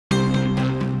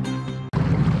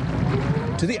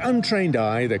To the untrained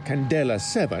eye, the Candela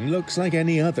 7 looks like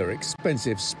any other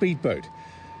expensive speedboat,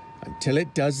 until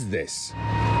it does this.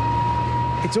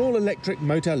 Its all-electric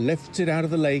motor lifts it out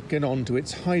of the lake and onto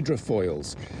its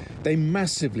hydrofoils. They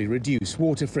massively reduce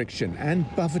water friction and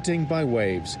buffeting by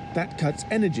waves. That cuts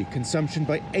energy consumption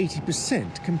by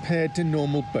 80% compared to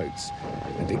normal boats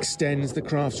and extends the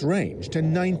craft's range to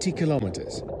 90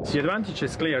 kilometres. The advantage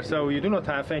is clear, so you do not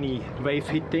have any wave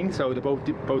hitting, so the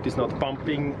boat is not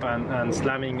bumping and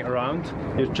slamming around.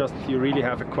 You really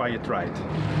have a quiet ride.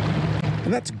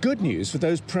 And that's good news for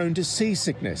those prone to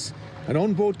seasickness. An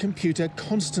onboard computer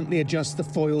constantly adjusts the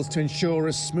foils to ensure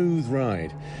a smooth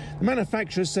ride. The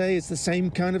manufacturers say it's the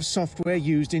same kind of software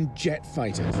used in jet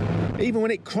fighters. Even when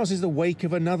it crosses the wake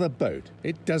of another boat,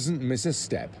 it doesn't miss a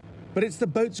step. But it's the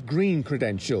boat's green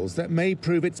credentials that may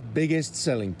prove its biggest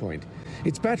selling point.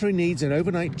 Its battery needs an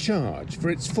overnight charge for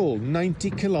its full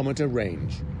 90-kilometre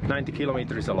range. 90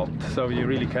 kilometers is a lot, so you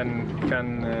really can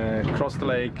cross the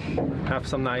lake, have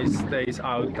some nice days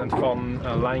out and fun,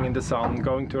 lying in the sun,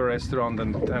 going to a restaurant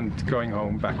and going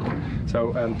home back.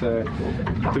 So,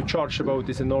 to charge the boat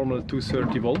is a normal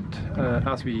 230 volt,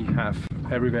 as we have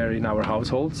everywhere in our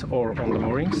households or on the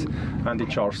moorings, and it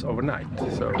charges overnight.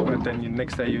 So, and then the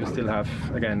next day you still have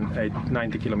again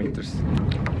 90 kilometers.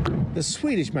 The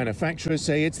Swedish manufacturers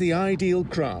say it's the ideal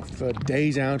craft for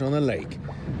days out on the lake,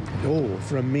 and all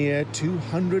for a mere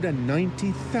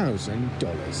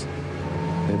 $290,000.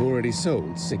 They've already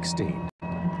sold 16.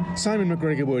 Simon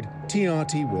McGregor-Wood,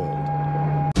 TRT World.